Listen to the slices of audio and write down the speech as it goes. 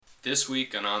This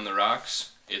week on the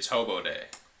Rocks, it's Hobo Day.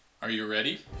 Are you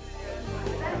ready?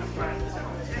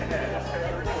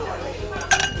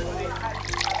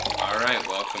 Alright,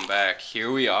 welcome back.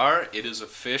 Here we are. It is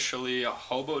officially a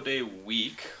Hobo Day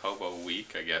week. Hobo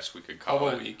Week, I guess we could call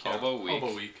Hobo it. Week, yeah. Hobo Week.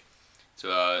 Hobo Week. It's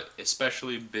an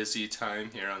especially busy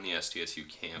time here on the SDSU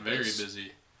campus. Very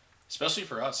busy. Especially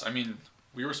for us. I mean,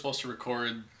 we were supposed to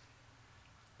record,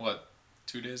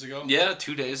 2 days ago? Yeah,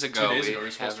 2 days ago. 2 days we ago we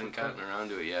were supposed to haven't record. gotten around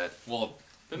to it yet. Well,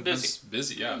 Been busy.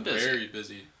 Busy, yeah. Been busy. Very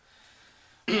busy.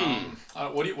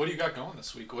 What do you got going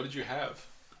this week? What did you have?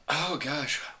 Oh,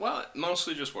 gosh. Well,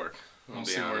 mostly just work.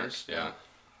 Mostly be work, honest. Yeah.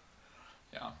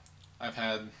 Yeah. I've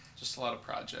had just a lot of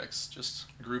projects, just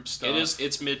group stuff.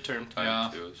 It's midterm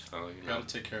time, too, so, Gotta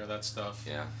take care of that stuff.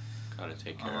 Yeah. Gotta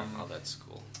take care of all that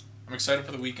school. I'm excited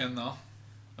for the weekend, though.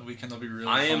 The weekend will be really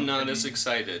I fun am not for as me.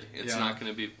 excited. It's not going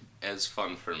to be as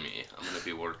fun for me. I'm going to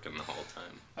be working the whole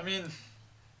time. I mean,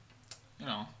 you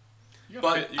know.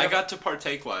 But I got to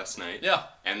partake last night. Yeah.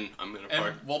 And I'm going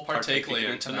to we'll partake later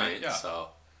again tonight. Yeah. So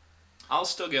I'll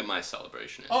still get my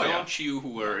celebration in. Oh, Don't you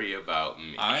worry about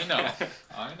me. I know.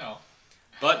 I know.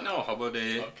 But no, Hobo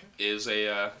Day is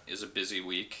a busy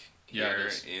week Yeah, here it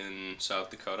is. in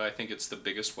South Dakota. I think it's the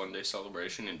biggest one-day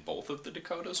celebration in both of the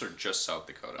Dakotas, or just South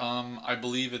Dakota. I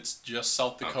believe it's just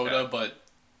South Dakota, but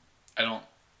I don't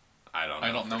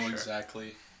know for sure.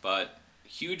 exactly. But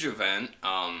huge event.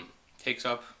 Takes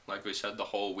up, like we said, the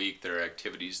whole week. There are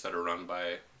activities that are run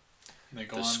by They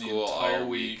go the on school the entire all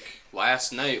week.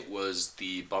 Last night was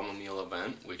the Bum a Meal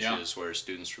event, which is where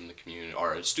students from the community,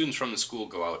 or students from the school,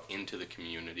 go out into the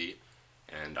community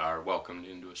and are welcomed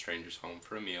into a stranger's home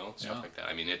for a meal, stuff like that.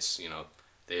 I mean, it's,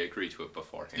 they agree to it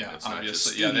beforehand. Yeah, it's not just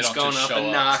obviously. students they don't going just up show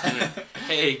and knocking and,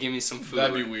 hey, give me some food.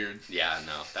 That'd be weird. Yeah,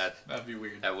 no, That'd be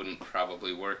weird. that wouldn't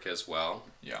probably work as well.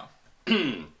 Yeah.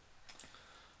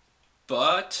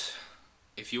 But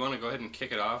if you want to go ahead and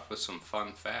kick it off with some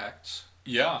fun facts.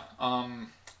 Yeah.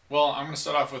 Well, I'm gonna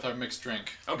start off with our mixed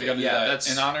drink. Okay, We gotta do yeah, that. that's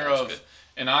in honor good. of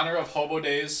in honor of Hobo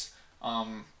Days.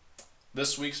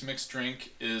 This week's mixed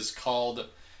drink is called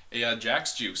a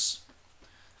Jack's Juice,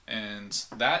 and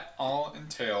that all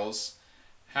entails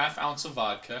 1/2 ounce of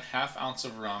vodka, 1/2 ounce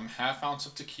of rum, 1/2 ounce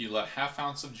of tequila, 1/2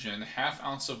 ounce of gin, 1/2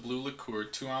 ounce of blue liqueur,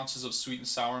 2 ounces of sweet and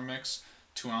sour mix,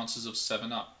 2 ounces of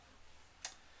 7-Up.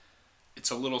 It's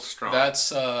a little strong. That's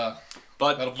but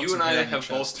that'll put you some and I hair on your have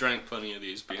both chest. drank plenty of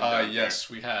these being down yes,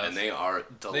 there, we have. and they are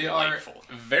delightful.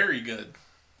 They are very good.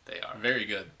 They are Very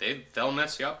good. They'll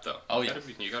mess you up though. Oh, yeah.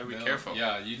 You gotta be careful.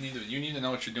 Yeah, you need to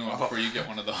know what you're doing before you get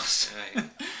one of those. Right.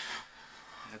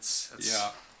 That's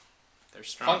Yeah. They're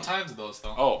strong. Fun times those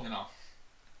though. Oh.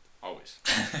 Always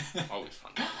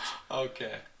fun times.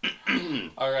 Okay.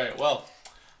 All right. Well,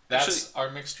 that's Actually, our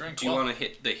mixed drink. Do you want to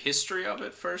hit the history of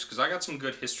it first? Because I got some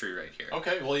good history right here.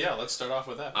 Okay. Well, yeah. Let's start off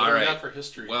with that. What All do we right. got for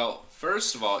history? Well,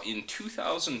 first of all, in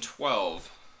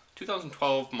 2012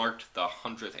 marked the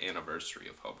 100th anniversary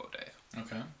of Hobo Day.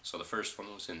 Okay. So the first one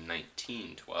was in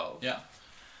 1912. Yeah.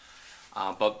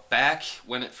 But back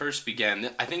when it first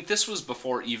began, I think this was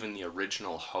before even the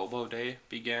original Hobo Day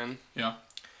began. Yeah.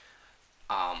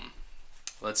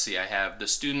 Let's see, I have the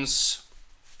students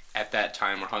at that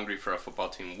time were hungry for a football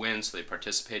team win, so they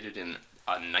participated in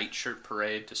a nightshirt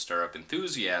parade to stir up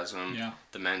enthusiasm. Yeah.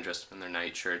 The men dressed in their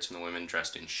nightshirts and the women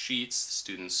dressed in sheets. The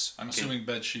students... I'm assuming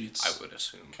bed sheets. I would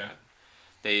assume. Okay.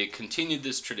 They continued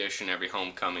this tradition every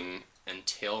homecoming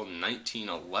until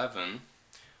 1911,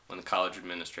 when the college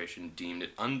administration deemed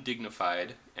it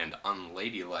undignified and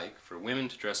unladylike for women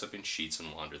to dress up in sheets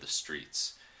and wander the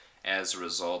streets. As a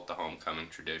result, the homecoming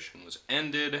tradition was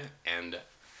ended, and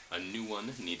a new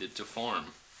one needed to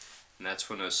form. And that's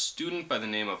when a student by the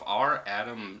name of R.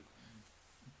 Adam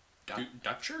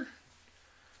Dutcher?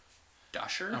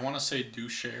 Dusher? I want to say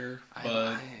doucher, but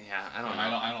I don't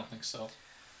know. I don't think so.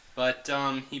 But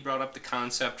he brought up the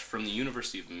concept from the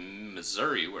University of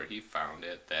Missouri, where he found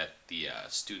it, that the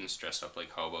students dressed up like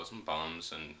hobos and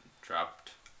bums and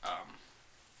dropped...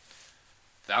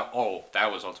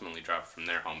 that was ultimately dropped from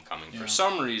their homecoming for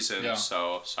some reason,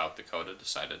 so South Dakota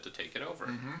decided to take it over.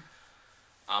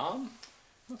 Mm-hmm.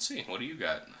 Let's see, what do you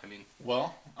got? I mean...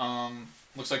 Well,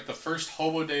 looks like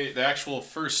the actual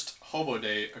first Hobo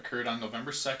Day occurred on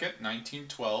November 2nd,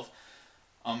 1912.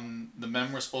 The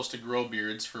men were supposed to grow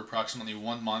beards for approximately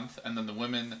 1 month, and then the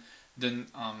women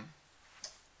didn't,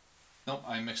 nope,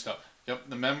 I mixed up. Yep,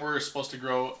 the men were supposed to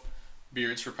grow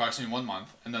beards for approximately 1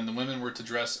 month, and then the women were to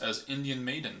dress as Indian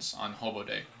maidens on Hobo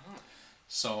Day.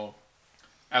 So,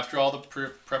 after all the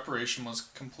preparation was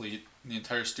complete, the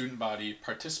entire student body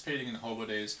participating in the Hobo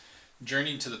Days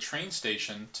journeyed to the train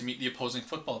station to meet the opposing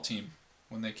football team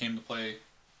when they came to play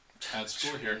at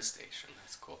school here. Train station.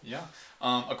 That's cool. Yeah.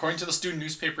 According to the student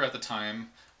newspaper at the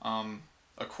time,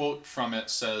 a quote from it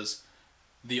says,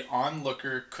 "The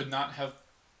onlooker could not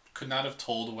have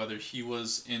told whether he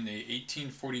was in a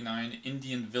 1849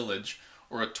 Indian village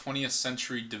or a 20th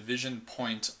century division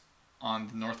point on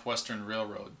the Northwestern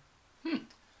Railroad."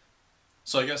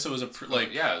 So I guess it was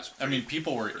yeah. It was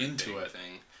people were into it.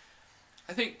 Thing.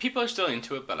 I think people are still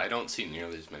into it, but I don't see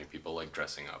nearly as many people like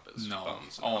dressing up as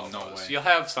bums. And no hobos. way. You'll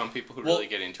have some people who really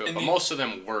get into it, but most of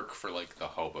them work for like the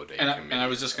Hobo Day committee. And I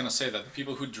was just gonna say that the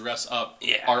people who dress up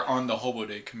Yeah. are on the Hobo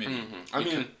Day committee. Mm-hmm. I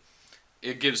mean,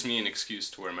 it gives me an excuse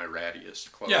to wear my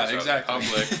rattiest clothes Yeah, out exactly. in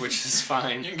public, which is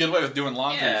fine. You can get away with doing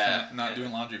laundry, Yeah. not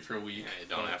doing laundry for a week. Yeah, you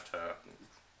don't have to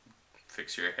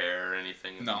fix your hair or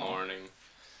anything in the morning.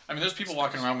 I mean, there's people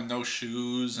walking around with no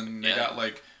shoes, and they got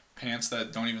like pants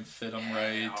that don't even fit them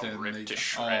right, all and ripped they to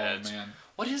shreds. Oh man.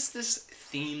 What is this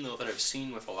theme though that I've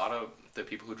seen with a lot of the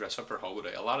people who dress up for Hobo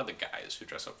Day? A lot of the guys who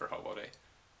dress up for Hobo Day,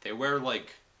 they wear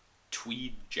like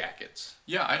tweed jackets.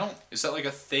 Yeah, I don't. Is that like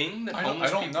a thing that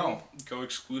homeless people go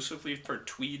exclusively for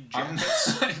tweed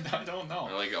jackets? I don't know.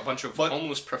 Or like a bunch of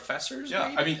homeless professors? Yeah,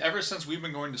 maybe? I mean, ever since we've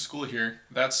been going to school here,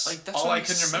 that's all what I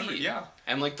can remember. Yeah,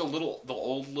 and like the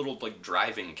old little like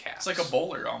driving caps. it's like a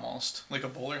bowler almost, like a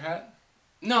bowler hat.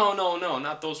 No,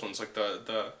 not those ones. Like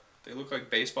they look like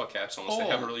baseball caps almost. They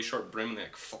have a really short brim and they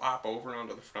like flop over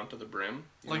onto the front of the brim.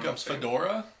 Like a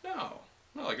fedora? No,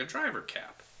 like a driver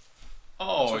cap.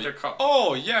 Oh, that's what they're called.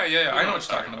 Oh, yeah. I know what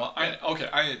you're talking about.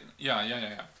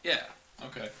 Yeah. Yeah.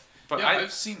 Okay. But yeah,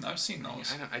 I've seen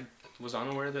those. I was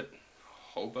unaware that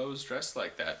hobos dressed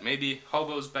like that. Maybe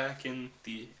hobos back in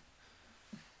the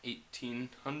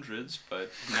 1800s,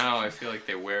 but now I feel like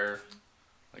they wear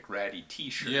like ratty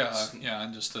T-shirts. Yeah,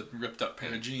 and just a ripped up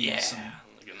pair of jeans. Yeah,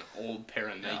 like an old pair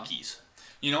of Nikes.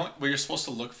 You know what you're supposed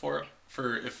to look for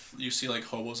if you see like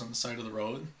hobos on the side of the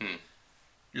road?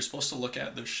 You're supposed to look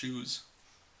at their shoes.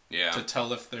 Yeah. To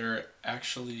tell if they're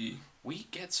actually... We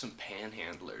get some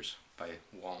panhandlers by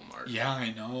Walmart. Yeah,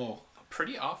 I know.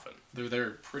 Pretty often. They're there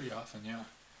pretty often, yeah.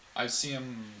 I see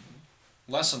them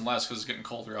less and less because it's getting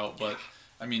colder out, but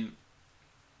I mean,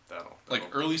 like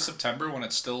early September when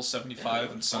it's still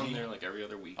 75 and sunny. There like every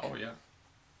other week. Oh yeah,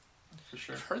 for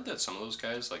sure. I've heard that some of those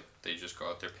guys like they just go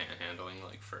out there panhandling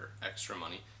like for extra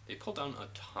money. They pull down a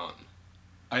ton.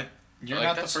 You're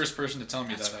not the first person to tell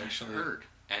me that actually. I've heard.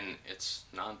 And it's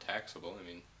non-taxable. I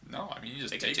mean, no. I mean, you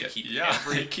just take it.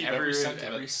 Keep every cent of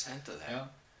it. Every cent of that. Yeah.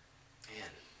 Man,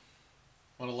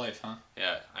 what a life, huh?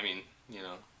 Yeah. I mean,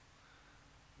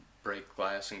 break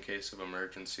glass in case of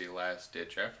emergency, last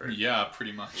ditch effort. Yeah,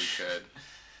 pretty much.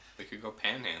 We could go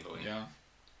panhandling. Yeah.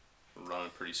 Run a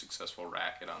pretty successful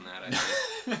racket on that. I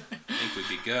think. I think we'd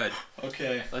be good.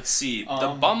 Okay. Let's see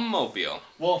the Bummobile.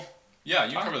 Well, yeah,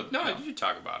 you cover the. No, you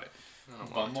talk about it. I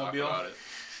don't want to talk about it.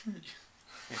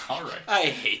 All right. I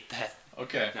hate that.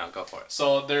 Okay. No, go for it.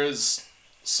 So there's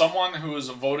someone who is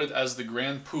voted as the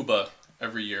Grand Poobah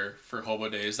every year for Hobo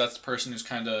Days. That's the person who's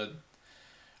kind of...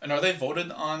 And are they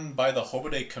voted on by the Hobo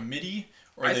Day committee?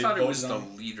 Or I thought it was the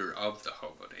leader of the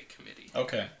Hobo Day committee.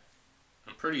 Okay.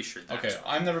 I'm pretty sure that's okay.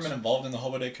 I've never been involved in the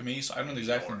Hobo Day committee, so I don't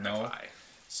exactly know.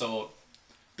 So,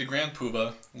 the Grand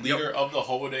Poobah, leader of the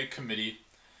Hobo Day committee,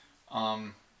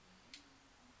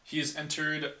 he is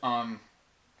entered...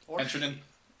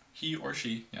 He or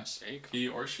she, yes. He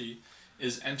or she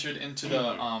is entered into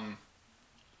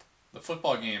the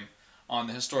football game on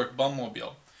the historic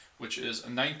Bummobile, which is a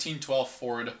 1912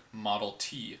 Ford Model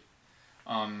T.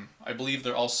 I believe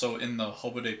they're also in the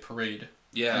Hobo Day parade.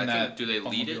 Yeah, I think, do they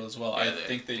lead it as well? Yeah, I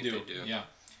think they do. Yeah.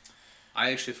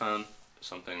 I actually found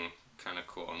something kind of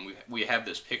cool, and we have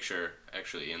this picture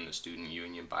actually in the student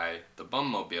union by the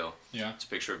Bummobile. Yeah. It's a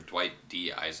picture of Dwight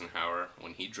D. Eisenhower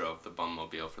when he drove the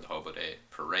Bummobile for the Hobo Day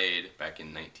parade back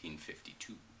in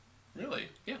 1952. Really?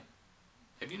 Yeah.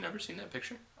 Have you never seen that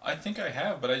picture? I think I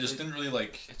have, but I just didn't really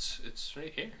like... It's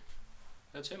right here.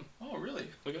 That's him. Oh, really?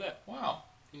 Look at that. Wow.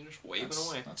 He's just waving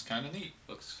away. That's kind of neat.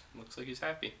 Looks like he's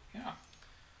happy. Yeah.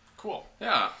 Cool.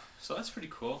 Yeah, so that's pretty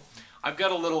cool. I've got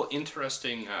a little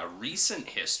interesting recent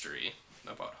history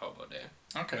about Hobo Day.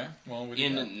 Okay. Well,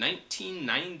 in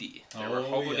 1990, there were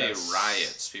Hobo Day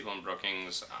riots. People in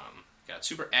Brookings got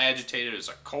super agitated. It was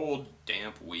a cold,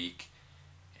 damp week,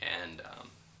 and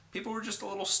people were just a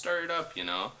little stirred up,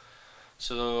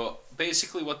 So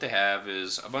basically what they have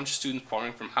is a bunch of students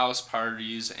pouring from house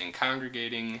parties and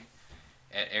congregating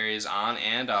at areas on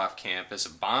and off campus. A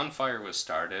bonfire was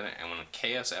started, and when a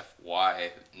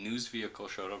KSFY news vehicle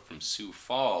showed up from Sioux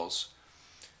Falls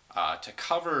to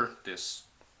cover this,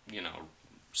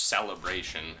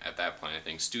 celebration at that point, I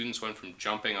think students went from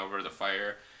jumping over the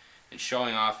fire and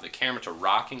showing off the camera to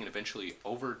rocking and eventually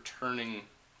overturning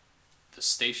the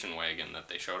station wagon that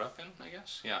they showed up in, I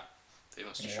guess. Yeah. They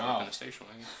must have shown up in a station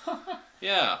wagon.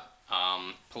 Yeah.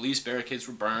 Police barricades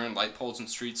were burned, light poles and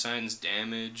street signs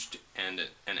damaged, and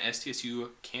an SDSU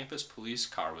campus police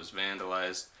car was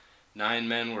vandalized. 9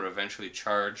 men were eventually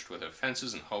charged with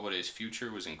offenses, and Hobo Day's future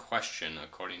was in question,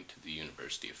 according to the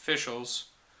university officials.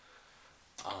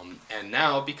 And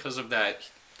now, because of that,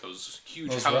 those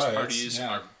huge house parties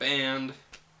are banned,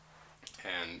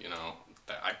 and,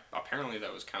 apparently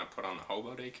that was kind of put on the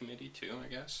Hobo Day committee, too, I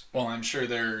guess. Well, I'm sure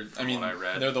they're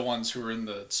the ones who were in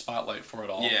the spotlight for it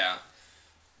all. Yeah.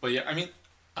 But yeah,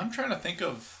 I'm trying to think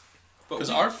of, because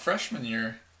our freshman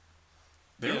year,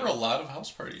 there were a lot of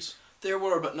house parties. There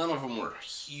were, but none of them were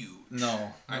huge.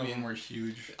 No, none of them were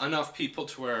huge. Enough people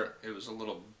to where it was a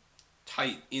little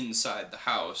tight inside the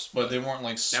house. But they weren't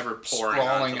like never pouring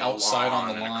sprawling outside on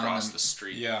the lawn and across the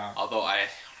street. Yeah. Although I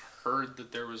heard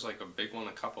that there was like a big one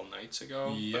a couple nights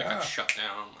ago. Yeah. But it got shut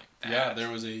down like that. Yeah, there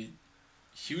was a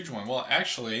huge one. Well,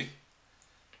 actually,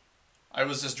 I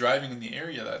was just driving in the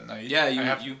area that night. Yeah, I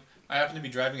happened to be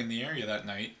driving in the area that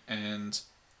night, and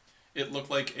it looked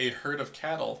like a herd of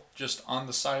cattle just on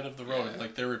the side of the road. Yeah.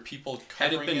 Like there were people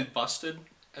covering it. Had it been busted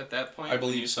at that point? I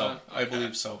believe so. Okay. I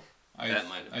believe so. That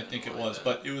might have been. I think it was,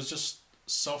 but it was just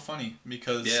so funny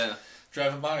because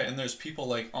driving by and there's people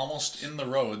like almost in the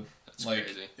road. That's like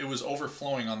crazy. It was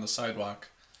overflowing on the sidewalk.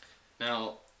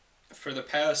 Now, for the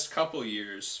past couple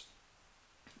years,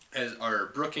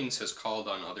 Brookings has called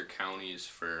on other counties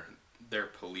for their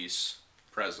police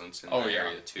presence in the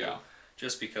area too. Yeah.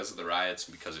 Just because of the riots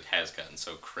and because it has gotten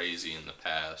so crazy in the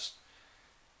past.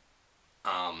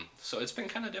 So it's been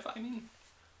kind of different.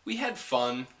 We had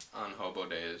fun on Hobo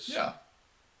Days. Yeah.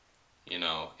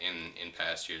 In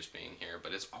past years being here,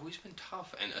 but it's always been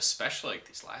tough, and especially like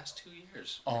these last 2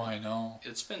 years. Oh, I know.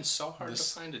 It's been so hard to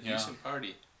find a decent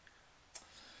party.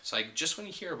 It's like, just when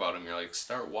you hear about them, you're like,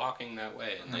 start walking that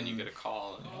way, and then you get a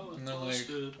call, and it's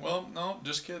busted. Like, well, no,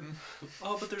 just kidding.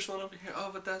 Oh, but there's one over here. Oh,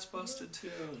 but that's busted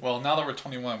too. Well, now that we're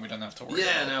 21, we don't have to worry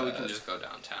about that. Yeah, now we can just go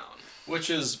downtown. Which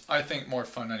is, I think, more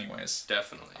fun anyways.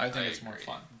 Definitely. I think it's more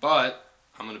fun. But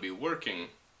I'm going to be working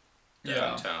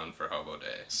downtown for Hobo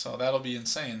Day. So that'll be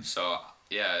insane. So,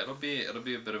 yeah, it'll be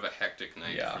a bit of a hectic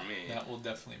night for me. That will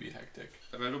definitely be hectic.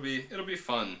 But it'll be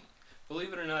fun.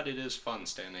 Believe it or not, it is fun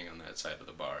standing on that side of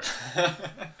the bar.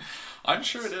 I'm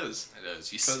sure it is. It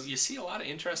is. You see a lot of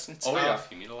interesting stuff. Oh, yeah.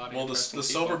 You meet a lot of interesting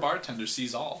people. Well, the sober bartender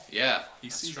sees all. Yeah. He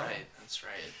sees all. That's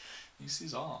right. He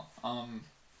sees all.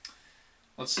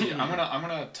 Let's see. I'm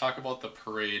gonna talk about the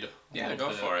parade.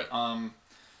 Go for it.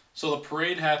 So the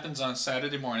parade happens on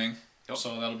Saturday morning. Yep.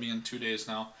 So that'll be in 2 days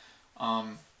now.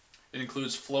 It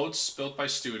includes floats built by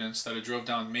students that are drove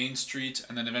down Main Street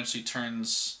and then eventually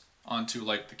turns onto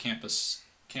like the campus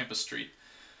street.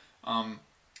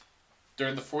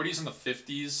 During the 40s and the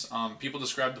 50s, people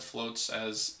described the floats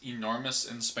as enormous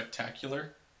and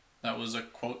spectacular. That was a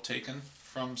quote taken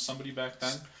from somebody back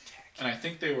then. And I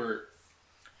think due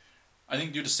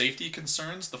to safety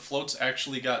concerns, the floats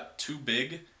actually got too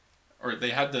big, or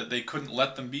they couldn't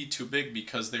let them be too big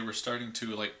because they were starting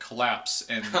to like collapse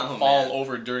and fall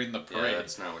over during the parade. Yeah,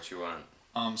 that's not what you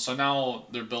want. So now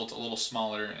they're built a little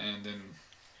smaller and then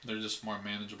they're just more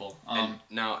manageable. And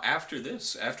now after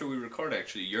we record,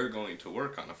 actually, you're going to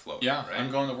work on a float. Yeah, right?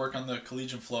 I'm going to work on the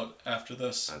collegian float after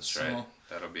this. That's right.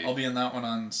 I'll be in that one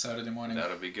on Saturday morning.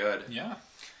 That'll be good. Yeah.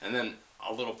 And then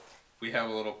we have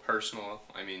a little personal,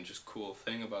 just cool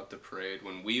thing about the parade.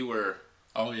 When we were...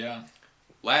 Oh, yeah.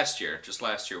 Last year,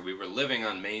 we were living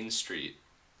on Main Street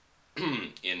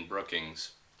in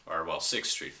Brookings. Or, 6th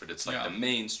Street, but it's like the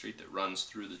main street that runs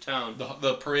through the town.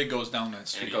 The parade goes down that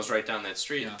street. And it goes right down that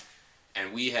street. Yeah.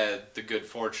 And we had the good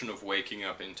fortune of waking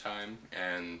up in time,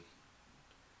 and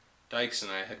Dykes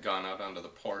and I had gone out onto the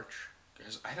porch.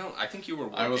 I think you were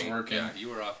working. I was working. Yeah, you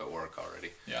were off at work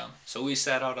already. Yeah. So we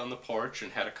sat out on the porch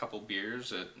and had a couple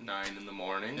beers at 9 in the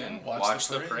morning and watched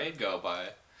the parade go by.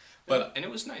 And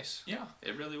it was nice. Yeah.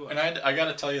 It really was. And I got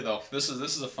to tell you, though, this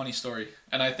is a funny story.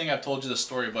 And I think I've told you this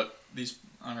story, but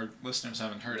our listeners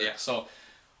haven't heard it. So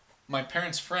my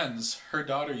parents' friends, her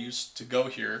daughter used to go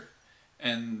here,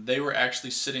 and they were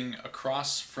actually sitting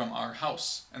across from our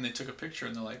house, and they took a picture,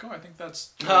 and they're like, I think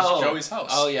that's Joey's house.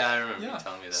 Oh, yeah, I remember you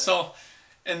telling me that. So,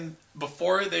 and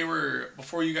before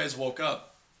you guys woke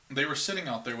up, they were sitting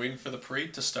out there waiting for the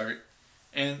parade to start,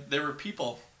 and there were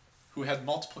people who had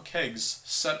multiple kegs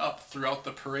set up throughout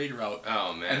the parade route.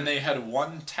 Oh, man. And they had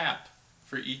one tap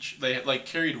for each. They had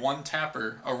carried one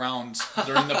tapper around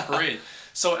during the parade.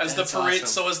 So as the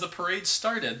parade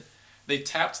started, they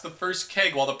tapped the first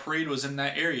keg while the parade was in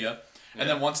that area. And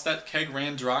then once that keg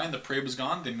ran dry and the parade was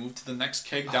gone, they moved to the next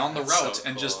keg down the route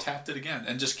and just tapped it again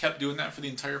and just kept doing that for the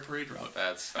entire parade route.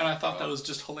 And I thought that was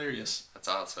just hilarious. That's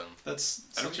awesome. That's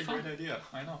such a great idea.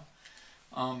 I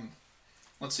know.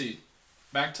 Let's see.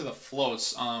 Back to the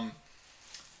floats.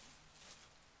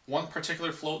 One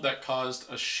particular float that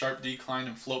caused a sharp decline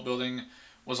in float building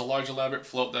was a large elaborate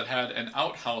float that had an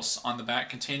outhouse on the back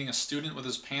containing a student with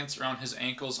his pants around his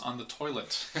ankles on the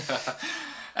toilet.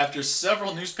 After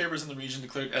several newspapers in the region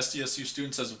declared SDSU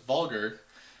students as vulgar,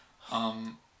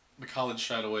 the college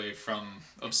shied away from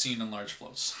obscene and large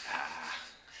floats.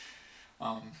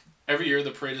 Every year,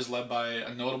 the parade is led by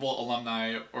a notable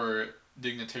alumni or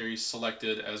dignitary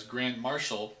selected as Grand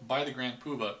Marshal by the Grand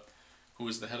Poobah, who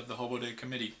is the head of the Hobo Day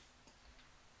Committee.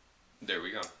 There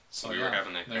we go. So we were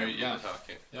having that Grand Poobah talk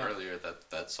earlier.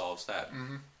 That solves that.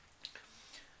 Mm-hmm.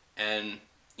 And,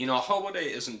 you know, Hobo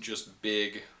Day isn't just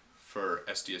big for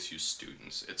SDSU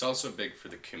students. It's also big for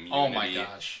the community. Oh my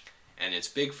gosh. And it's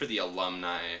big for the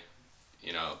alumni.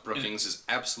 You know, Brookings is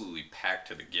absolutely packed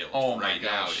to the gills right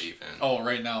now even. Oh,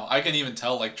 right now. I can even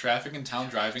tell, like, traffic in town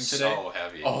driving today. So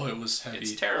heavy. Oh, it was heavy.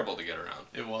 It's terrible to get around.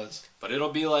 It was. But it'll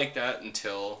be like that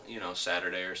until, you know,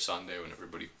 Saturday or Sunday when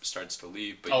everybody starts to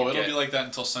leave. But it'll be like that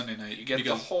until Sunday night. You get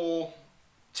the whole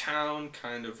town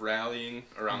kind of rallying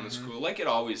around the school, like it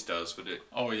always does. But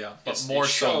but more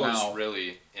so now.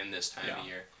 Really in this time of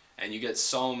year. And you get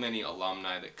so many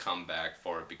alumni that come back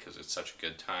for it because it's such a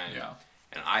good time. Yeah.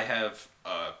 And I have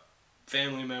a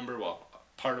family member,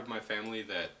 part of my family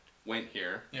that went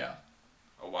here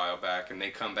a while back, and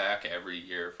they come back every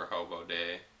year for Hobo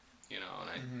Day, you know,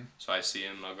 and so I see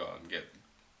him, I'll go and get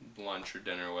lunch or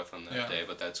dinner with him that day,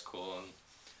 but that's cool, and,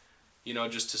 you know,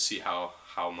 just to see how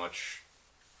much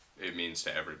it means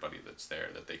to everybody that's there,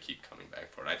 that they keep coming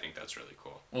back for it. I think that's really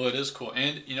cool. Well, it is cool,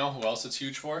 and you know who else it's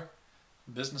huge for?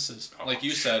 Businesses. Like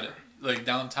you said, like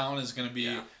downtown is going to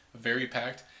be very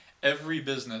packed. Every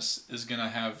business is going to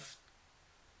have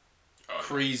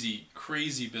crazy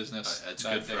business. It's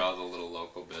good for all the little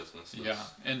local businesses. Yeah,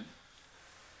 and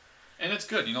it's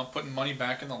good, you know, putting money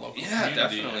back in the local community. Yeah,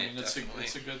 definitely. I mean, it's a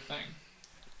good thing.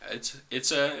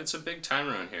 It's a big time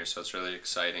around here, so it's really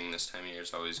exciting. This time of year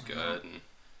is always good, and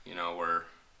you know, we're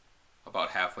about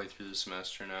halfway through the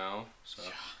semester now, so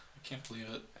I can't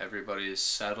believe it. Everybody's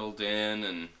settled in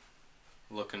and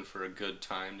looking for a good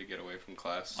time to get away from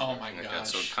class. Oh my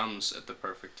gosh. So it comes at the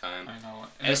perfect time. I know.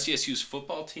 SDSU's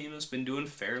football team has been doing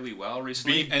fairly well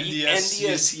recently. Beat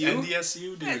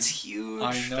NDSU, dude. That's huge.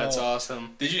 I know. That's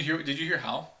awesome. Did you hear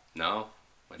how? No.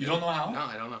 You don't know how? No,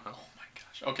 I don't know how. Oh my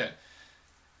gosh. Okay.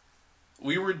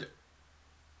 We were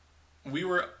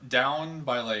down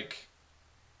by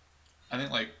I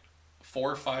think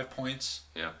 4 or 5 points.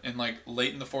 Yeah. And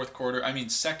late in the fourth quarter. I mean,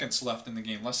 seconds left in the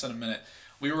game, less than a minute.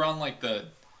 We were on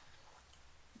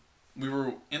we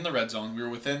were in the red zone. We were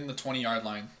within the 20-yard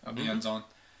line of the end zone.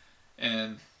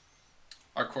 And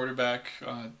our quarterback,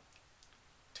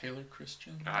 Taylor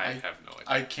Christian? I have no idea.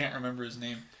 I can't remember his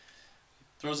name.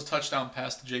 Throws a touchdown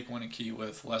pass to Jake Winicky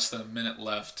with less than a minute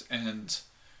left. And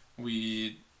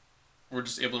we were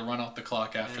just able to run out the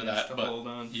clock after that. But hold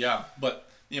on. Yeah, but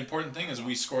the important thing is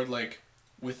we scored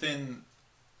within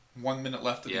 1 minute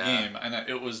left of the game, and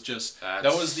it was just that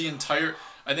was the entire.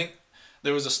 I think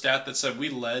there was a stat that said we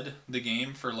led the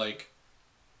game for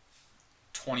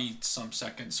 20 some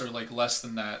seconds or less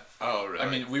than that. Oh, really? I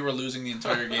mean, we were losing the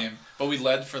entire game, but we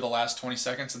led for the last 20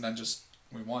 seconds and then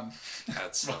we won.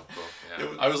 That's so cool.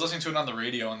 Yeah. I was listening to it on the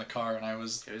radio in the car, and I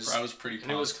was pretty pumped.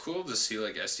 And it was cool to see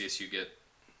SDSU get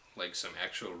some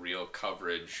actual real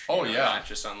coverage. Oh, yeah. Not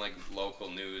just on local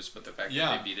news, but the fact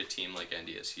that they beat a team like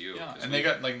NDSU. Yeah, and they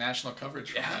got national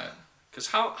coverage from that. Because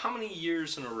how many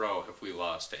years in a row have we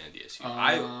lost to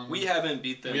NDSU? We haven't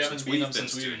beat them since we've been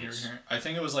students. Here. I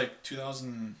think it was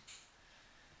 2000.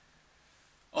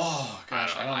 Oh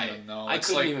gosh, I don't even know. I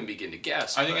couldn't even begin to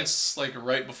guess. I think it's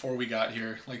right before we got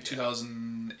here,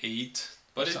 2008.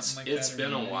 But it's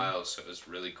been a while, so it was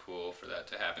really cool for that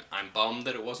to happen. I'm bummed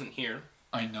that it wasn't here.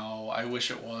 I know. I wish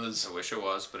it was. I wish it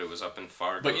was, but it was up in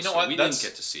Fargo. But you know what? We didn't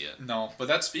get to see it. No, but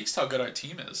that speaks to how good our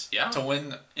team is. Yeah. To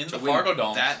win in the Fargo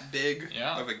Dome. That big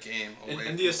of a game.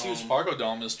 NDSU's Fargo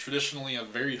Dome is traditionally a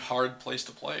very hard place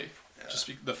to play. Yeah.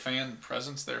 Just the fan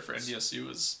presence there for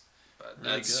NDSU is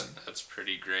really good. That's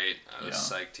pretty great. I was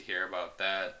psyched to hear about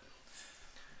that.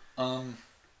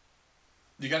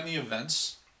 You got any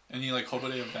events? Any Hobo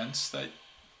Day events that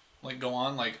go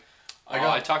on?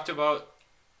 I talked about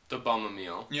the bum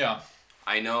meal. Yeah.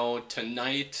 I know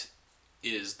tonight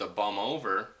is the bum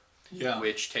over,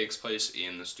 which takes place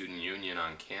in the student union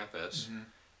on campus,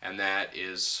 and that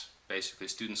is basically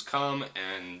students come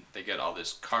and they get all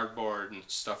this cardboard and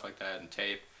stuff like that and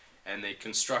tape, and they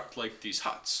construct like these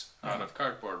huts out of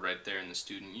cardboard right there in the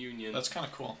student union. That's kind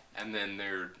of cool. And then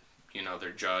they're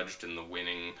judged, and the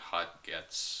winning hut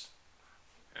gets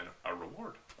a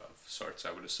reward of sorts,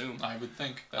 I would assume. I would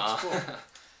think. That's cool.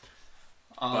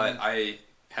 But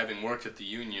having worked at the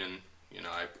union,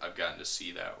 I've gotten to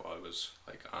see that while I was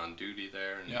like on duty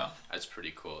there, and that's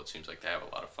pretty cool. It seems like they have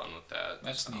a lot of fun with that.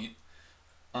 That's neat.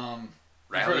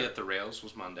 Rally at the Rails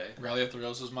was Monday. Rally at the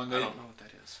Rails was Monday. I don't know what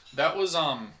that is. That was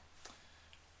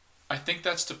I think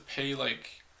that's to pay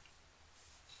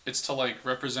it's to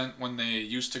represent when they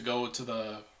used to go to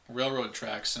the railroad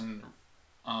tracks, and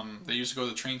they used to go to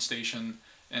the train station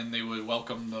and they would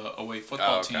welcome the away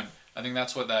football team. I think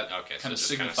that's what that kind of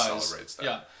signifies. Kind of celebrates that.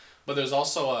 Yeah, but there's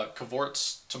also a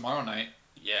Cavorts tomorrow night.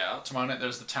 Yeah. Tomorrow night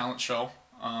there's the talent show.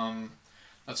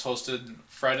 That's hosted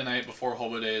Friday night before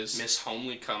Hobo Days. Miss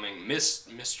Homecoming,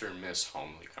 Mr. and Miss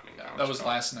Homecoming. That was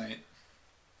last night.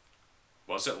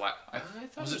 Was it I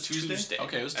thought was it Tuesday?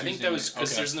 Okay, it was Tuesday. I think that was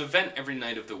because there's an event every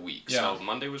night of the week. Yeah. So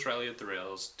Monday was Rally at the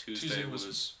Rails. Tuesday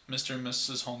was Mr. and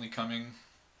Mrs. Homecoming.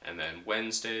 And then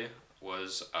Wednesday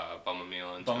was Bum a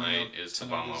Meal, and tonight is the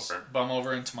Bum Over. Bum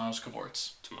Over, and tomorrow's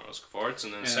Cavorts.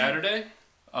 And then Saturday?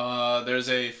 There's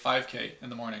a 5K in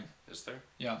the morning. Is there?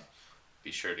 Yeah.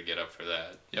 Be sure to get up for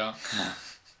that. Yeah.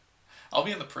 I'll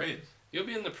be in the parade. You'll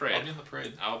be in the parade. I'll be in the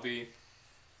parade. I'll be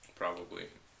probably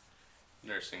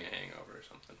nursing a hangover or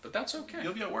something. But that's okay.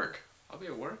 You'll be at work. I'll be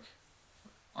at work.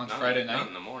 On Friday night? Not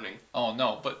in the morning. Oh,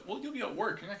 no. But, you'll be at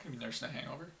work. You're not going to be nursing a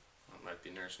hangover. I might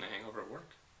be nursing a hangover at work.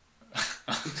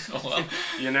 Well,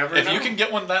 you never know. If you can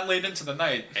get one that late into the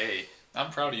night, hey,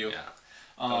 I'm proud of you. Yeah.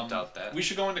 Don't doubt that. We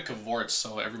should go into Cavorts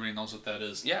so everybody knows what that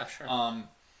is. Yeah, sure.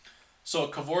 So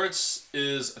Cavorts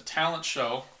is a talent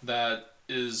show that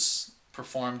is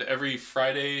performed every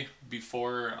Friday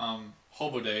before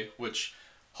Hobo Day, which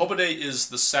Hobo Day is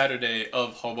the Saturday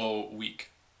of Hobo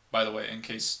Week, by the way, in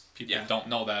case people don't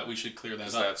know that. We should clear that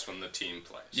up. Because that's when the team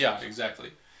plays. Yeah,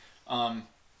 exactly.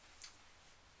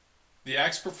 The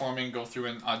acts performing go through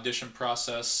an audition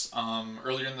process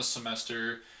earlier in the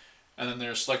semester, and then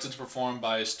they're selected to perform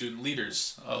by student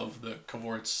leaders of the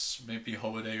Cavorts, maybe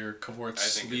Hobo Day or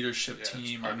Cavorts leadership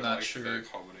team. I'm not sure. The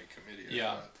Hobo Day committee.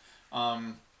 Yeah.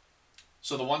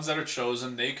 So the ones that are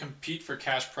chosen, they compete for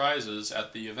cash prizes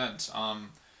at the event.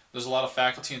 There's a lot of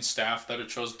faculty and staff that are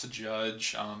chosen to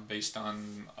judge based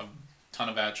on a ton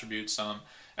of attributes.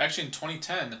 Actually, in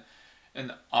 2010,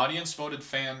 an audience-voted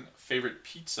fan favorite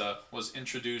pizza was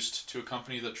introduced to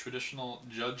accompany the traditional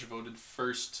judge-voted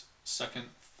first, second,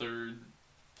 third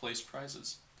place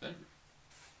prizes.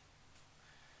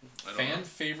 Fan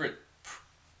favorite.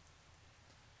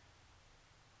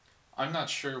 I'm not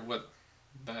sure what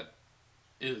that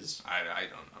is. I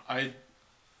don't know.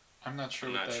 I'm not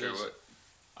sure what that is. What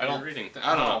I don't reading.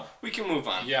 I don't know. We can move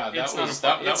on. Yeah, that was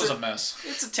a mess.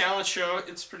 It's a talent show.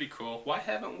 It's pretty cool. Why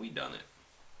haven't we done it?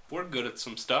 We're good at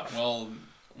some stuff. Well,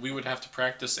 we would have to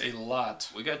practice a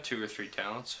lot. We got 2 or 3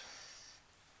 talents.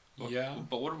 Yeah.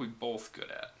 But what are we both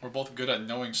good at? We're both good at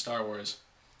knowing Star Wars.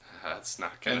 That's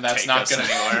not going to take us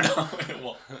anywhere. No, it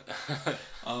won't.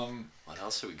 What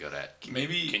else are we good at? Can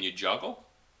you juggle?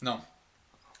 No.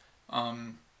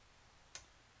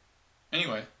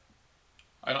 Anyway,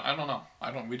 I don't know.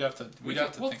 We'd have to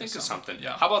We'll think of something.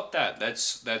 Yeah. How about that?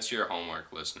 That's your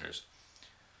homework, listeners.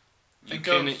 You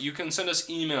can send us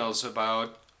emails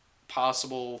about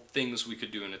possible things we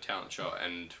could do in a talent show,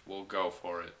 and we'll go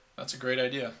for it. That's a great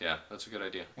idea. Yeah, that's a good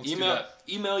idea. Let's do that.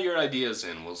 Email your ideas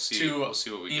in. We'll see what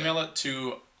we get. Email it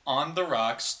to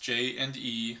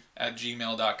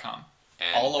ontherocks@gmail.com.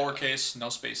 And all lowercase, no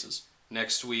spaces.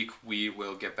 Next week we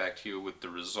will get back to you with the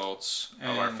results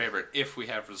of our favorite, if we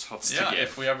have results to give. Yeah,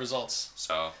 if we have results.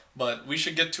 So. But we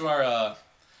should get to our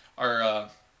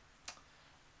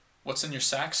What's in your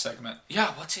sack segment.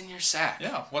 Yeah, what's in your sack?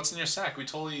 Yeah, what's in your sack? We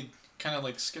totally kind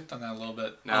of skipped on that a little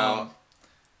bit. Now,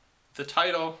 the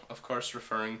title, of course,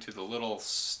 referring to the little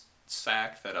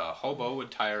sack that a hobo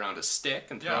would tie around a stick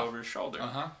and throw over his shoulder.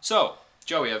 Uh-huh. So,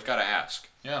 Joey, I've got to ask.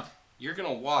 Yeah. You're going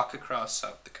to walk across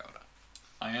South Dakota.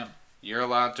 I am. You're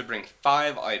allowed to bring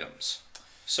 5 items.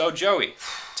 So, Joey,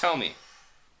 tell me,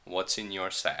 what's in your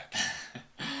sack?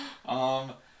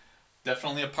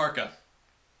 Definitely a parka.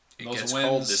 It gets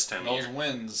cold this time of year. Those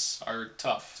winds are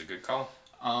tough. It's a good call.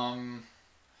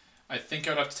 I think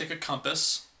I would have to take a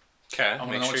compass. Okay. I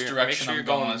want to know which direction I'm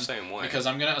going the same way. Because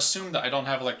I'm going to assume that I don't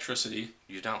have electricity.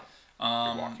 You don't. You're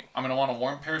walking. I'm going to want a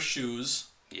warm pair of shoes.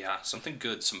 Yeah, something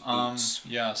good. Some boots.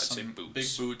 I'd say boots. Big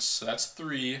boots. So that's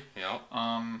 3. Yep.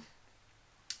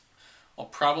 I'll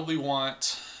probably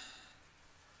want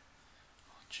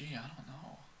Gee, I don't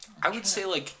know. I would say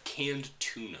like canned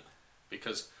tuna,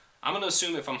 because I'm gonna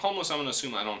assume if I'm homeless, I'm gonna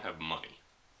assume I don't have money.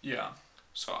 Yeah.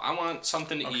 So I want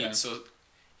something to eat. So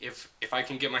if I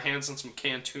can get my hands on some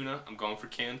canned tuna, I'm going for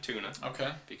canned tuna. Okay.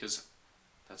 Because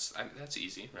that's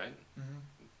easy, right? Mm-hmm.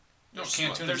 No,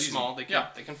 canned tuna. They're small. They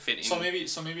can fit in. So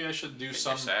maybe I should do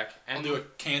some sack. And I'll do a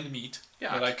canned meat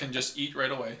that I can just eat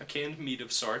right away. A canned meat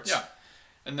of sorts. Yeah.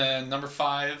 And then number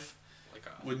 5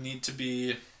 would need to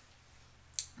be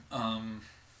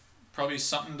probably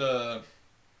some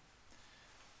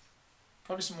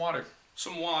water.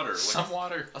 Some water.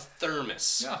 Water. A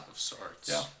thermos of sorts.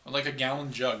 Yeah. Or like a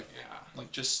gallon jug. Yeah.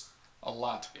 Like just a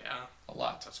lot. Yeah. A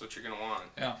lot. That's what you're going to want.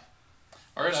 Yeah.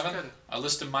 All right, That's Evan. good. I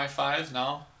listed my 5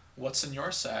 now. What's in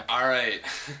your sack? All right.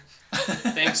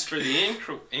 Thanks for the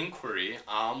inquiry.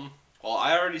 Well,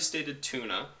 I already stated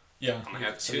tuna. Yeah. I'm going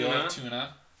to have so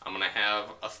tuna. I'm going to have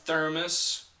a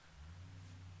thermos.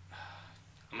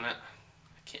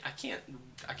 I can't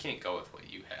go with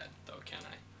what you had though, can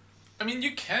I? I mean,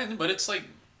 you can, but it's like,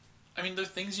 I mean, they're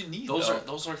things you need.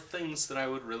 Those are things that I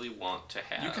would really want to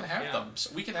have. You can have them.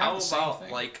 So we can How have the same about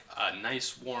thing. like a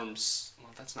nice warm?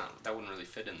 That wouldn't really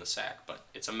fit in the sack, but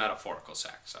it's a metaphorical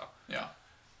sack, so. Yeah.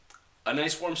 A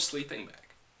nice warm sleeping bag.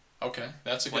 Okay,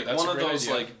 that's a good. Like that's one a of great those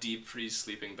idea. like deep freeze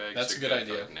sleeping bags. That's a good for,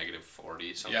 idea. like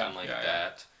 -40, something like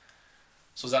that.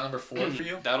 So is that number 4 for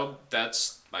you?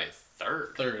 That's my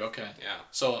third. Third, okay. Yeah.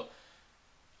 So,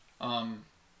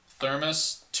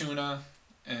 thermos, tuna,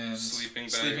 and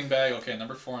sleeping bag. Okay,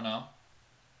 number 4 now.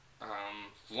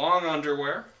 Long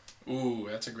underwear. Ooh,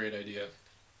 that's a great idea.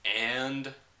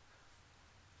 And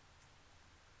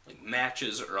like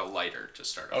matches or a lighter to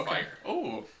start a fire.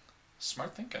 Ooh,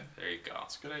 smart thinking. There you go.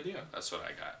 That's a good idea. That's what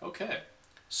I got. Okay.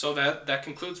 So that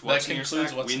concludes what's in your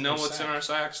sack. We know what's in our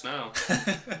sacks now.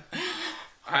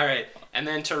 All right, and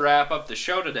then to wrap up the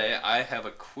show today, I have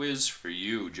a quiz for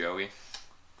you, Joey.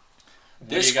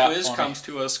 This quiz comes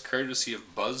to us courtesy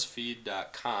of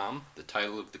BuzzFeed.com. The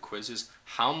title of the quiz is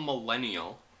 "How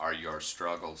Millennial Are Your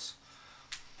Struggles?"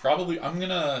 Probably,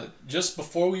 just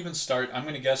before we even start, I'm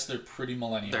gonna guess they're pretty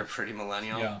millennial. They're pretty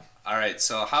millennial? Yeah. All right,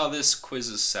 so how this quiz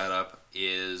is set up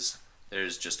is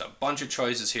there's just a bunch of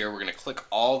choices here. We're going to click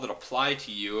all that apply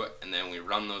to you, and then we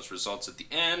run those results at the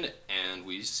end, and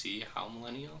we see how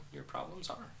millennial your problems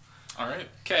are. All right.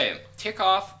 Okay, tick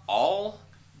off all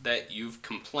that you've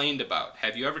complained about.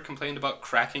 Have you ever complained about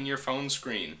cracking your phone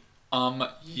screen?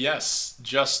 Yes,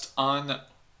 just yesterday.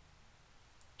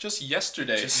 Just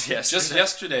yesterday? Just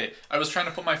yesterday. I was trying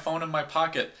to put my phone in my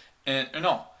pocket, I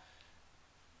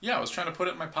was trying to put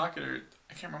it in my pocket, or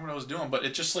I can't remember what I was doing, but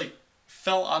it just like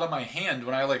fell out of my hand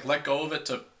when I like let go of it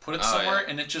to put it somewhere,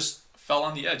 and it just fell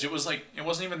on the edge. It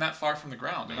wasn't even that far from the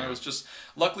ground, and I was just,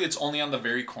 luckily it's only on the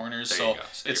very corners, so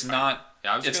it's not.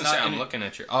 Yeah, I was going to say, I'm looking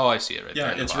at your... Oh, I see it right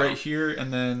there. Yeah, it's right here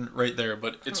and then right there,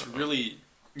 but it's really,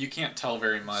 you can't tell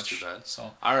very much. It's too bad.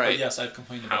 So, all right. But yes, I've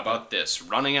complained about How about this?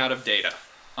 Running out of data.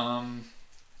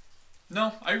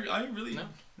 No, I really... No,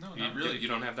 not really. You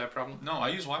don't have that problem? No, I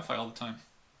use Wi-Fi all the time.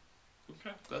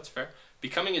 Okay, that's fair.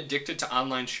 Becoming addicted to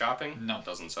online shopping? No.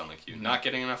 Doesn't sound like you. No. Not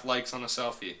getting enough likes on a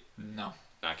selfie? No.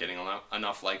 Not getting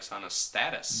enough likes on a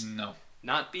status? No.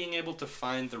 Not being able to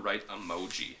find the right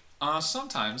emoji?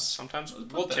 Sometimes. Sometimes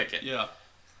we'll tick it. Yeah.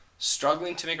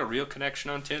 Struggling to make a real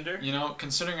connection on Tinder?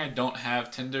 Considering I don't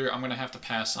have Tinder, I'm going to have to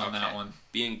pass on that one.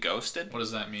 Being ghosted? What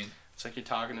does that mean? It's like you're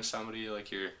talking to somebody,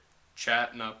 like you're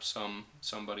chatting up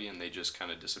somebody, and they just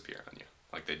kind of disappear on you.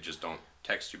 Like they just don't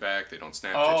text you back, they don't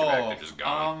Snapchat you back, they're just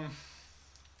gone.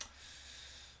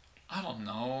 I don't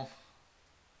know.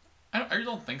 I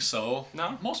don't think so.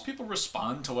 No? Most people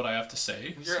respond to what I have to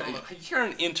say. You're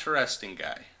an interesting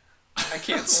guy.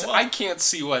 I can't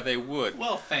see why they would.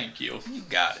 Well, thank you. You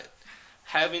got it.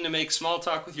 Having to make small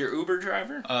talk with your Uber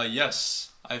driver?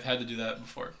 Yes. I've had to do that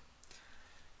before.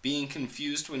 Being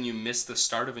confused when you miss the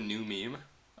start of a new meme?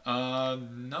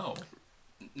 No.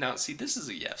 Now, see, this is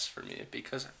a yes for me,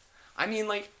 because, I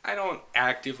don't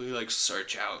actively,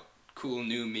 search out cool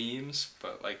new memes,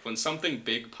 but, when something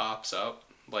big pops up,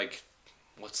 what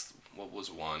was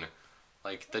one?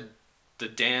 The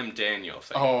damn Daniel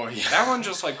thing. Oh, yeah. That one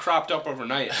just, cropped up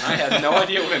overnight, and I had no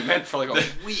idea what it meant for, a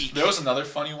week. There was another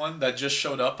funny one that just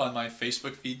showed up on my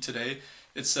Facebook feed today.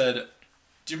 It said,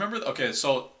 do you remember? Okay,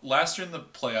 so last year in the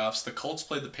playoffs, the Colts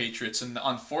played the Patriots, and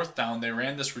on 4th down, they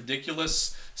ran this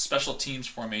ridiculous special teams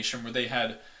formation where they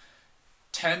had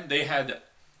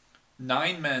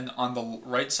 9 men on the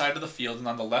right side of the field, and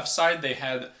on the left side, they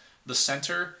had the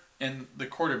center and the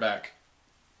quarterback,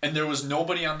 and there was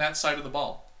nobody on that side of the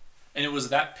ball. And it was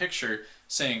that picture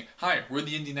saying, "Hi, we're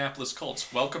the Indianapolis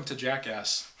Colts. Welcome to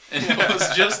Jackass." And it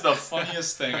was just the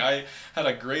funniest thing. I had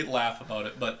a great laugh about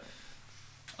it, but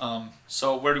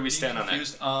So where do we stand on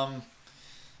that?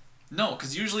 No,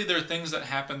 because usually there are things that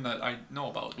happen that I know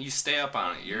about. You stay up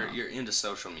on it. You're into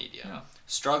social media. Yeah.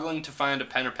 Struggling to find a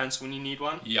pen or pencil when you need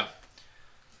one? Yeah.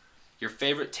 Your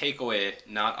favorite takeaway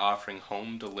not offering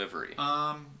home delivery?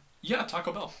 Yeah,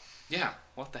 Taco Bell. Yeah,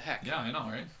 what the heck? Yeah, I know,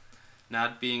 right?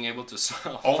 Not being able to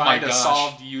Oh my find a gosh.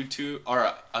 solved YouTube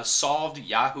or a solved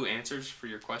Yahoo answers for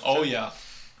your question. Oh yeah.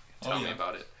 Tell me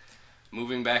about it.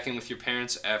 Moving back in with your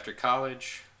parents after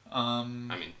college. I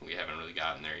mean, we haven't really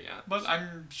gotten there yet. But I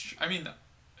mean,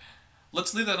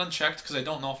 let's leave that unchecked because I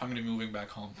don't know if I'm going to be moving back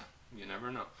home. You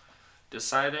never know.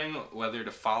 Deciding whether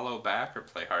to follow back or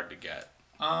play hard to get.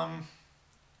 Not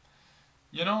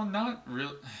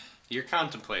really. You're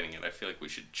contemplating it. I feel like we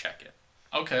should check it.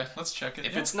 Okay, let's check it.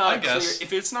 If it's not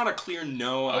a clear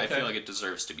no, I Okay. feel like it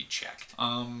deserves to be checked.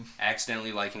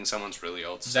 Accidentally liking someone's really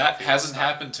old stuff. That hasn't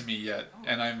happened to me yet,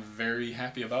 and I'm very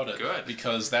happy about it. Good.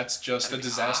 Because that's just That'd a be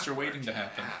disaster awkward. waiting to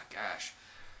happen. Yeah, gosh.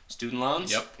 Student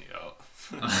loans? Yep.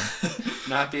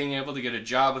 Not being able to get a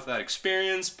job without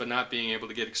experience, but not being able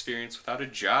to get experience without a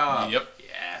job. Yep.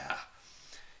 Yeah.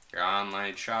 Your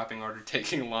online shopping order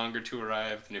taking longer to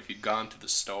arrive than if you'd gone to the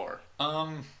store.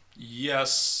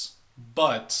 Yes,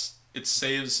 but it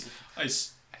saves. For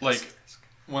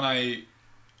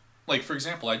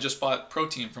example, I just bought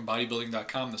protein from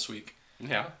bodybuilding.com this week.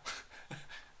 Yeah.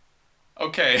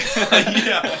 Okay.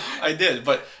 Yeah, I did,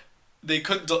 but they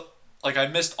couldn't. I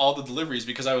missed all the deliveries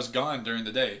because I was gone during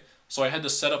the day, so I had to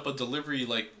set up a delivery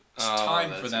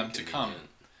time for them to come.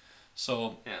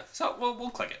 So yeah, so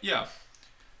we'll click it. Yeah.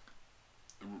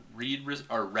 Read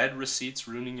receipts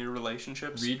ruining your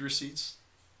relationships? Read receipts.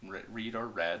 Read or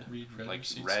read? Read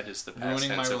receipts. Read is the past Ruining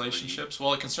tense my of relationships.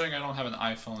 Well, considering I don't have an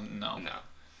iPhone, no. No.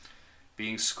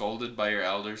 Being scolded by your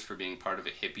elders for being part of a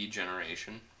hippie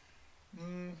generation?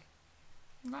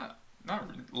 Not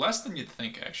less than you'd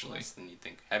think, actually. Less than you'd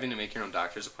think. Having to make your own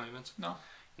doctor's appointments? No.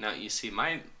 Now, you see,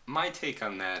 my take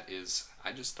on that is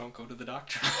I just don't go to the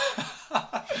doctor.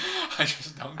 I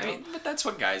just don't go. I mean, but that's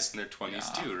what guys in their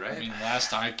 20s do, right? I mean,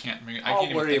 I can't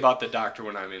I'll worry about the doctor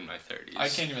when I'm in my 30s. I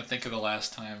can't even think of the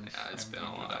last time. Yeah, it's been a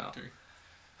to while. the doctor.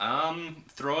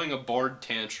 Throwing a bored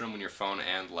tantrum when your phone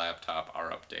and laptop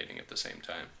are updating at the same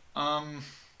time.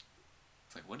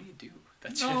 It's like, what do you do?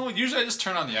 Usually I just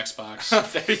turn on the Xbox.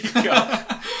 There you go.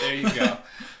 There you go.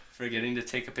 Forgetting to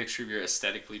take a picture of your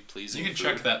aesthetically pleasing You can food.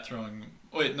 check that throwing.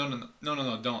 Wait, no,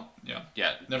 don't. Yeah.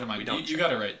 Yeah. Never mind. We don't You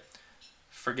got it right.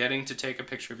 Forgetting to take a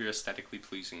picture of your aesthetically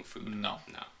pleasing food. No.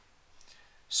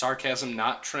 Sarcasm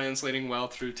not translating well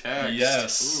through text.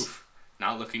 Yes. Oof.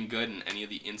 Not looking good in any of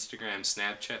the Instagram,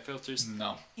 Snapchat filters.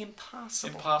 No.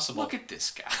 Impossible. Look at this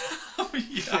guy.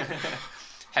 Yeah.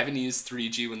 Having to use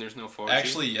 3G when there's no 4G.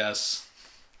 Actually, yes.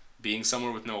 Being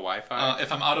somewhere with no Wi-Fi.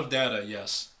 If I'm out of data,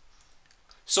 yes.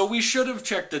 So we should have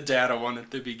checked the data one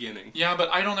at the beginning. Yeah, but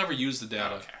I don't ever use the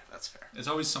data. Okay, that's fair. It's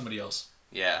always somebody else.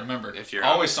 Yeah. Remember, if you're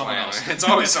always someone else. It's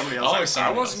always somebody else. Always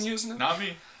somebody I wasn't else. using it. Not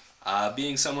me.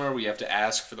 Being somewhere where you have to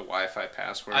ask for the Wi-Fi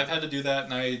password. I've had to do that,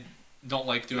 and I don't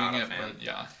like doing Not a it. fan. But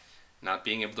yeah. Not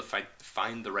being able to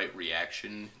find the right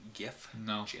reaction GIF.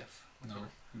 No. GIF. No.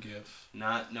 GIF.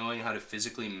 Not knowing how to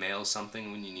physically mail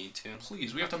something when you need to.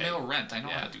 Please, we have to mail rent. I know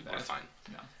how to do that. We're fine.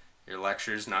 Yeah. Your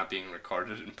lectures not being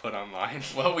recorded and put online.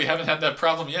 Well, we haven't had that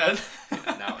problem yet.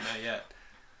 No, not yet.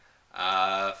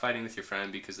 Fighting with your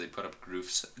friend because they put up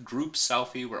group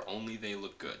selfie where only they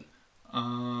look good.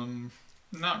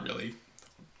 Not really.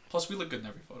 Plus, we look good in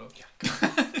every photo.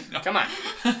 Yeah. No. Come on.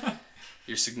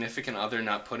 Your significant other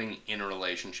not putting in a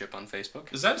relationship on Facebook.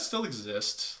 Does that still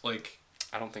exist?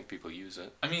 I don't think people use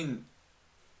it. I mean,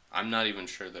 I'm not even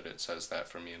sure that it says that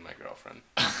for me and my girlfriend.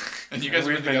 And you guys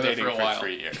have been together dating for a while.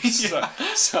 3 years.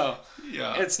 So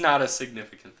yeah, it's not a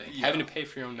significant thing. Yeah. Having to pay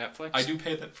for your own Netflix? I do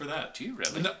pay for that. Do you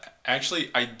really? No,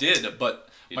 actually, I did, but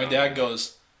my dad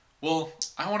goes, well,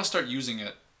 I want to start using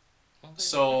it. Well,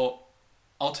 so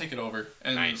I'll take it over.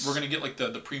 And we're going to get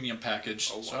the premium package.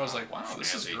 Oh, so I was like, wow,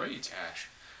 this is great. Gosh.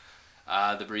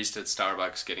 The barista at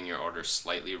Starbucks getting your order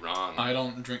slightly wrong. I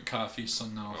don't drink coffee, so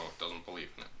no. Oh, doesn't believe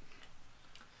in it.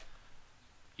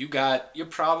 Your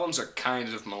problems are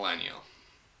kind of millennial.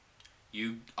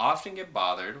 You often get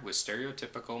bothered with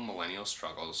stereotypical millennial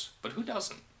struggles, but who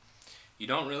doesn't? You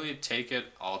don't really take it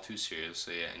all too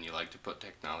seriously, and you like to put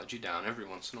technology down every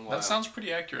once in a while. That sounds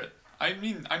pretty accurate. I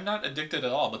mean, I'm not addicted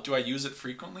at all, but do I use it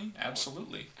frequently?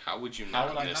 Absolutely. How would you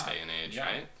not in this day and age,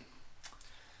 right?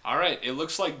 All right, it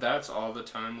looks like that's all the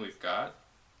time we've got.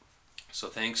 So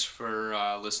thanks for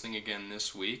listening again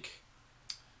this week.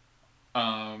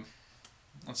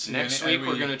 Let's see. Next week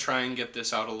we're gonna try and get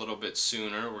this out a little bit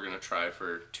sooner. We're gonna try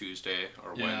for Tuesday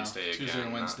or Wednesday again. Tuesday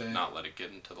or Wednesday. Not let it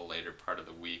get into the later part of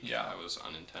the week. Yeah. That was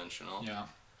unintentional. Yeah.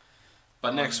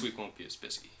 But next week won't be as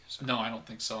busy. So. No, I don't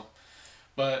think so.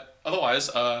 But otherwise,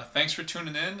 thanks for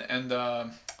tuning in,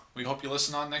 and we hope you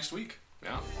listen on next week.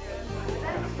 Yeah.